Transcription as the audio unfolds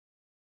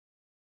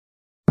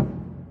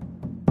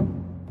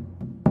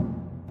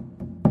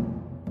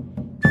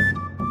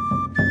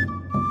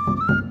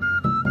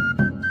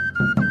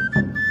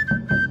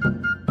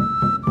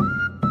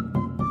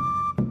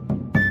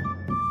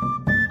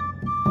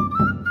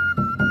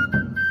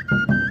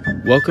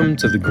Welcome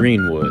to The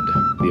Greenwood,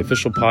 the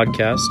official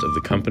podcast of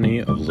the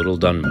company of Little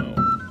Dunmow.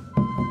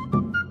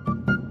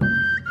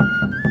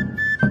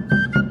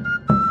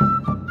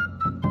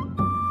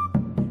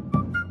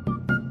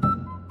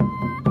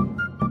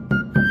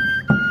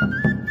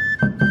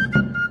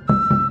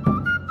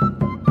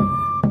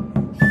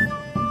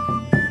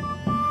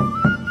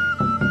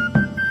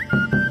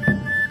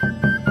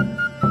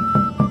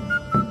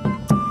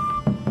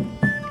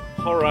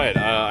 All right,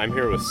 I'm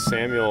here with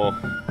Samuel.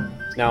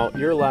 Now,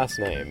 your last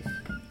name?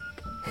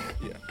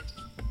 Yeah.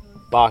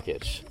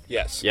 Bakich.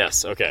 Yes.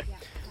 Yes. Okay.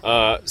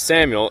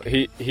 Samuel.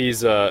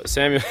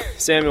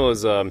 Samuel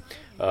is a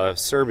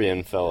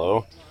Serbian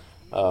fellow.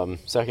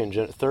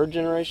 Third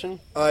generation.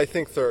 I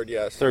think third.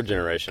 Yes. Third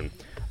generation.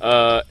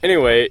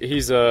 Anyway,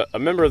 he's a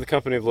member of the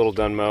company of Little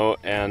Dunmow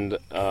and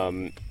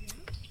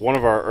one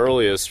of our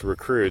earliest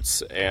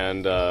recruits.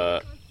 And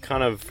I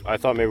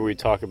thought maybe we'd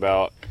talk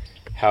about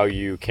how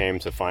you came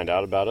to find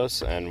out about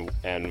us,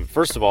 and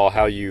first of all,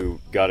 how you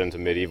got into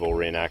medieval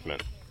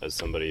reenactment as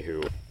somebody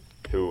who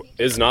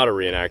is not a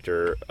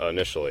reenactor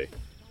initially.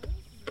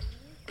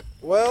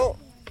 Well,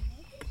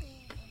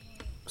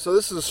 so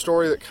this is a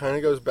story that kind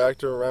of goes back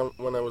to around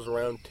when I was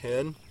around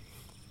 10,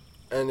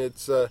 and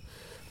it's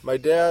my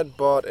dad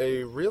bought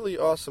a really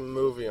awesome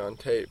movie on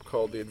tape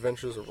called The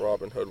Adventures of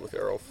Robin Hood with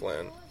Errol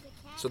Flynn.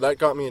 So that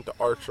got me into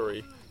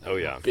archery. Oh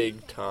yeah,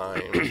 big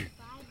time.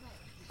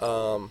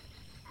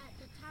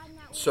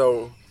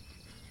 So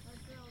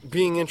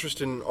being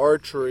interested in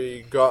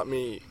archery got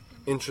me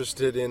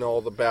interested in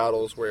all the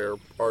battles where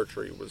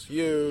archery was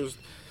used,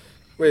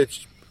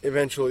 which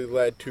eventually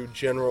led to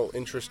general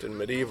interest in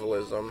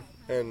medievalism,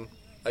 and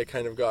I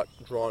kind of got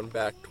drawn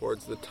back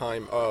towards the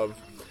time of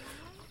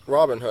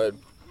Robin Hood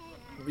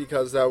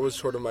because that was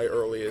sort of my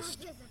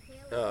earliest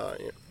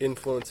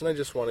influence, and I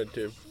just wanted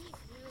to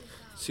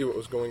see what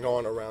was going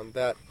on around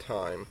that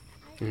time.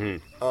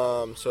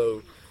 Mm-hmm.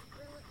 So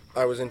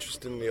I was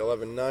interested in the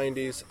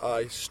 1190s.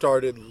 I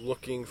started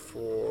looking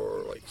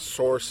for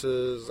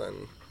sources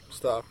and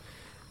stuff,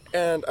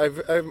 and I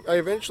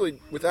eventually,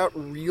 without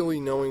really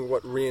knowing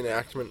what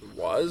reenactment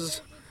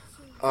was,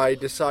 I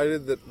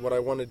decided that what I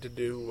wanted to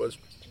do was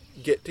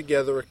get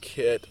together a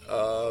kit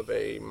of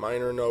a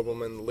minor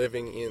nobleman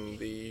living in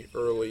the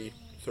early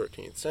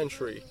 13th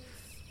century.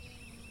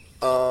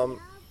 So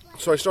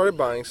I started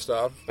buying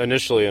stuff.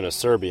 Initially in a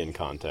Serbian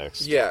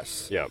context.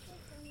 Yes. Yep.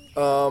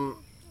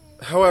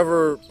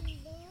 However,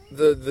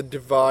 the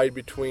divide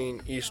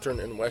between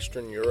Eastern and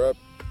Western Europe,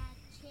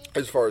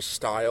 as far as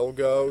style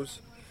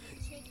goes,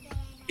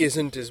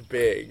 isn't as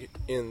big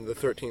in the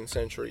 13th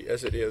century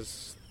as it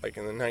is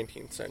in the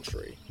 19th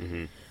century.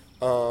 Mm-hmm.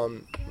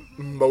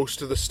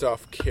 Most of the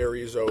stuff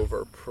carries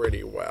over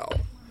pretty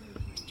well.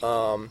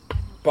 I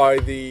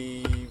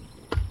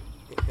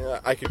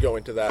could go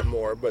into that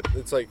more, but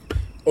it's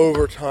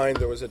over time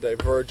there was a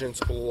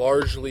divergence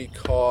largely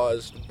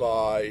caused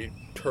by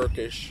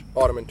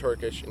Ottoman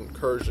Turkish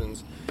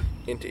incursions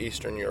into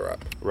Eastern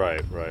Europe.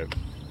 Right.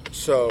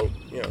 So,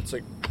 it's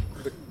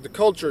the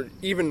culture,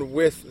 even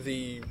with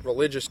the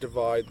religious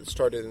divide that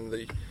started in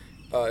the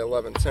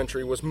 11th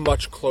century, was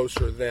much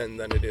closer then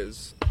than it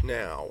is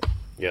now.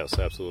 Yes,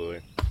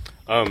 absolutely.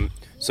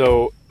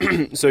 So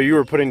you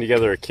were putting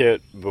together a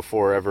kit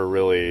before ever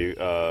really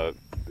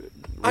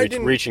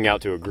reaching out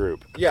to a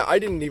group. Yeah, I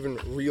didn't even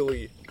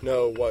really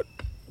know what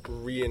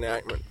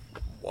reenactment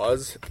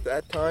was at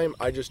that time.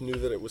 I just knew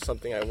that it was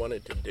something I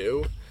wanted to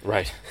do.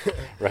 Right.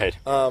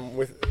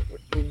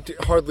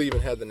 Hardly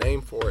even had the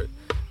name for it,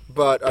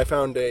 but I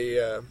found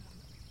a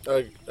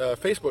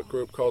Facebook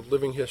group called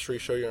Living History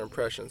Show Your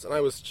Impressions, and I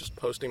was just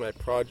posting my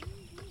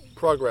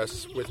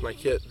progress with my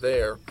kit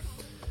there.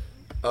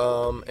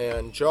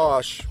 And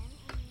Josh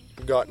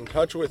got in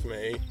touch with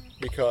me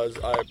because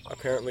I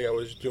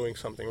was doing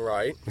something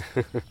right,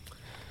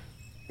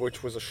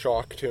 which was a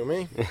shock to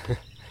me.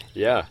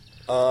 Yeah.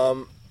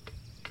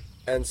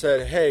 And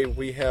said, hey,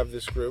 we have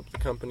this group, the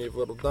company of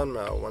Little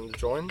Dunmow, want to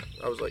join?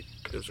 I was like,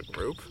 there's a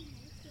group?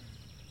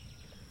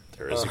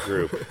 There is a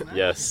group,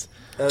 yes.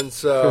 And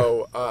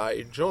so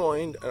I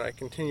joined, and I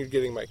continued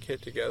getting my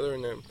kit together,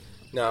 and then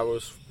now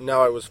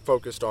I was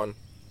focused on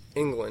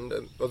England,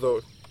 although,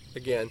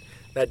 again,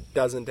 that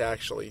doesn't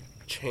actually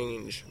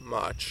change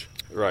much.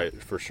 Right,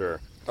 for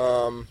sure.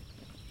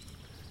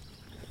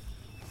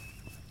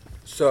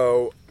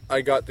 So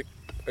I got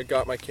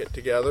my kit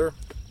together,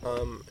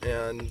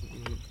 and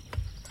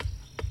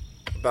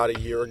about a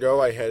year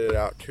ago, I headed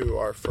out to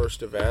our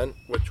first event,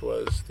 which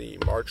was the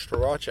March to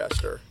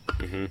Rochester.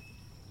 Mm-hmm.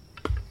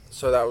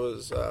 So that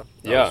was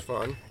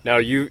fun. Now,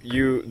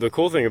 the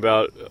cool thing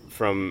about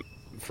from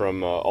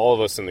all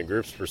of us in the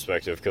group's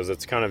perspective, because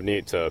it's kind of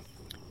neat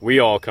we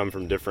all come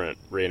from different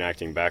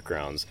reenacting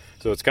backgrounds,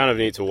 so it's kind of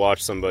neat to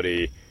watch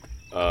somebody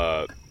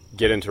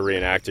get into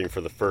reenacting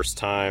for the first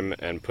time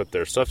and put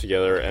their stuff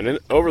together. And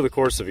over the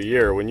course of a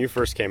year, when you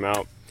first came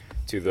out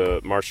to the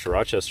March to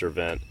Rochester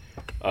event,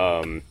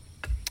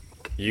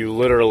 you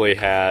literally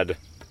had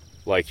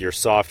your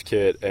soft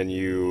kit, and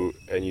you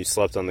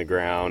slept on the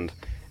ground,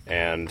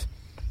 and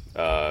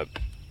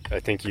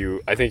think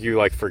you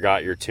like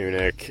forgot your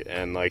tunic,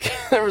 and like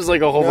there was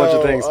like a whole bunch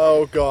of things.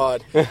 Oh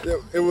God,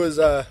 it was.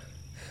 I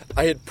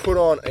had put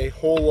on a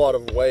whole lot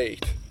of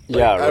weight.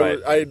 Right.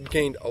 I had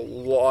gained a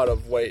lot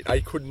of weight. I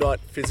could not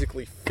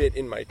physically fit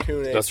in my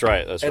tunic. That's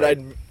right.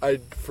 And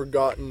I'd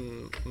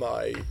forgotten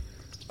my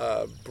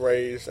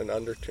brace and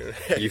under tunic.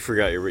 You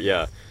forgot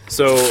your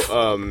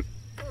So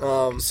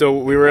so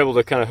we were able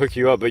to kind of hook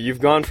you up, but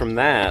you've gone from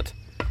that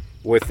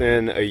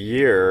within a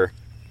year.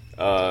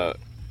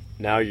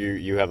 Now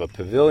you have a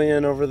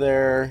pavilion over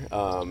there.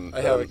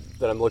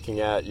 That I'm looking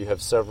at. You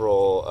have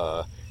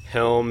several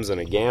helms and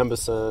a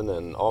gambeson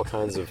and all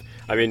kinds of.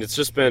 I mean, it's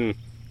just been,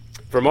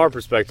 from our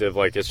perspective,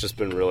 like it's just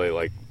been really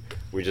like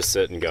we just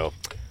sit and go,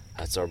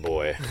 "That's our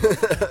boy."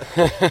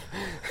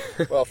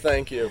 Well,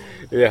 thank you.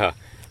 Yeah.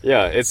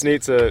 It's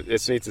neat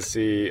to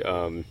see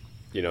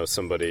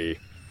somebody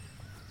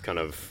kind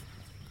of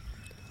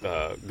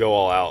go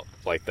all out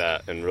like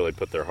that and really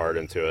put their heart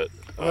into it.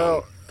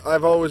 Well,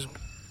 I've always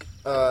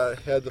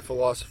had the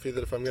philosophy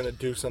that if I'm going to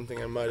do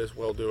something, I might as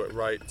well do it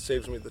right. It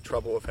saves me the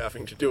trouble of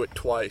having to do it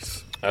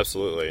twice.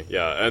 Absolutely,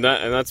 yeah, and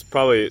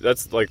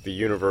that's like the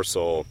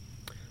universal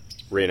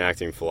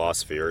reenacting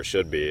philosophy, or it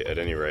should be at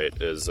any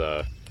rate. Is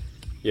if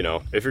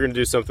you're going to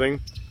do something,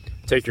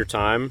 take your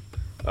time,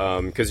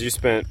 because you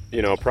spent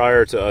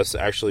prior to us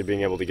actually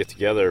being able to get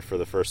together for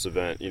the first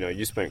event,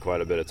 you spent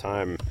quite a bit of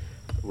time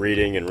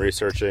reading and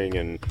researching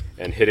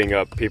and hitting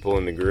up people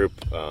in the group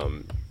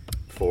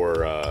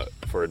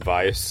for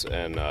advice,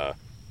 and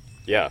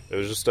it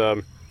was just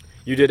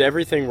you did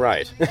everything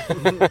right.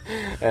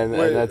 and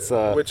that's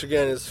which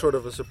again is sort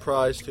of a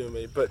surprise to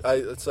me, but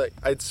it's like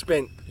I'd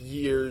spent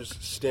years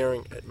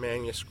staring at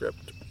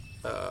manuscript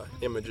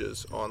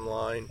images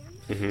online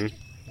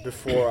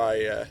before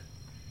I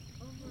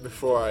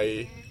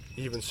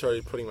even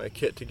started putting my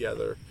kit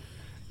together.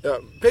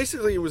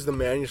 Basically, it was the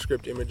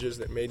manuscript images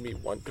that made me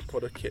want to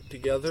put a kit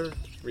together,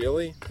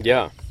 really.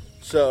 Yeah.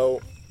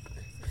 So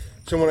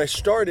when I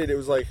started, it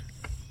was like,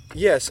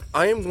 yes,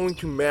 I am going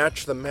to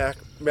match the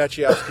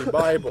Maciejowski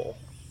Bible.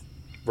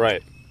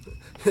 Right.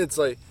 It's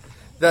like,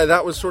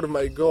 that was sort of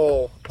my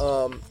goal,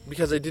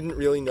 because I didn't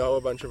really know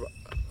a bunch of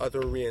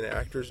other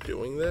reenactors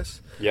doing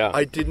this. Yeah.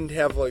 I didn't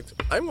have,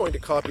 I'm going to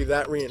copy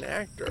that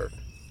reenactor.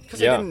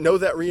 Because Yeah. I didn't know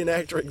that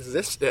reenactor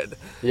existed.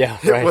 Yeah,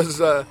 It right. was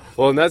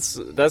well, and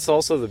that's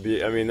also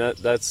I mean,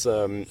 that's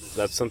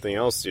something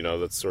else.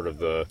 That's sort of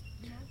the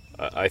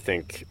I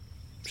think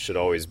should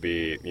always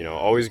be.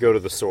 Always go to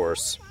the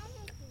source.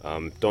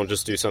 Don't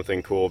just do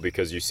something cool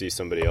because you see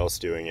somebody else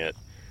doing it.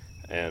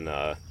 And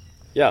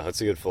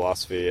that's a good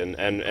philosophy.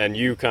 And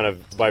you kind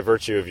of, by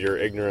virtue of your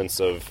ignorance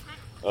of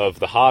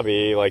the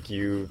hobby, like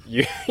you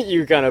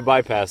kind of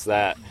bypass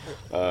that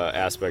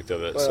aspect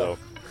of it. So.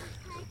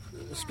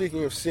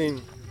 Speaking of seeing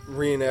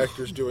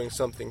reenactors doing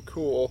something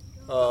cool,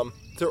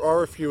 there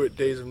are a few at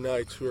Days of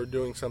Nights who are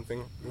doing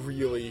something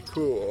really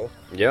cool.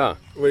 Yeah.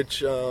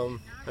 Which,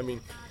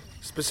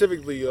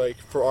 specifically,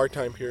 for our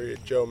time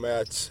period, Joe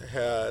Metz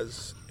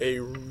has a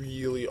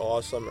really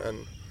awesome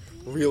and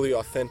really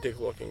authentic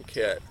looking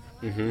kit.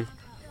 Mm-hmm.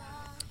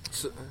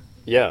 So,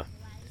 yeah.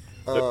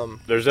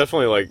 There's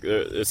definitely,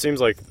 it seems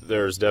like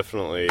there's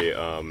definitely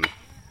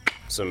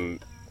some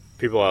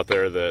people out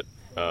there that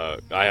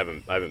I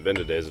haven't been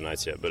to Days of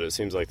Nights yet, but it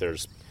seems like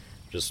there's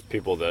just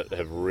people that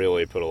have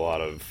really put a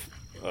lot of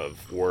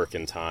work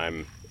and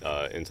time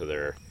into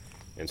their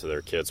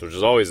kits, which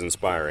is always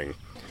inspiring.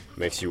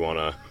 Makes you want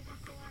to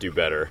do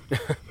better.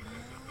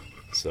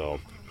 So,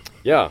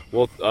 yeah.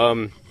 Well,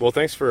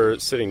 thanks for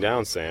sitting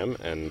down, Sam,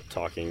 and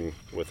talking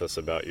with us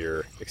about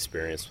your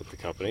experience with the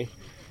company.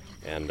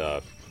 And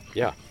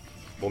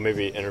we'll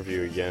maybe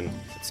interview again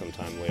at some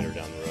time later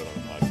down the road on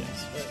the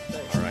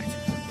podcast. All right.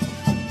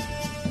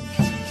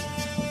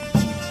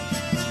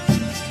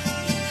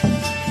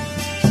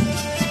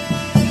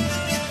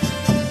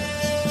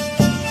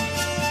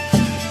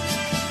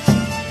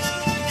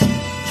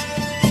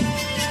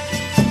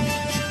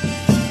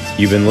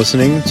 You've been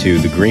listening to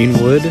The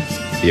Greenwood,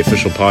 the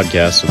official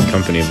podcast of the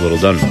Company of Little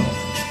Dunmow.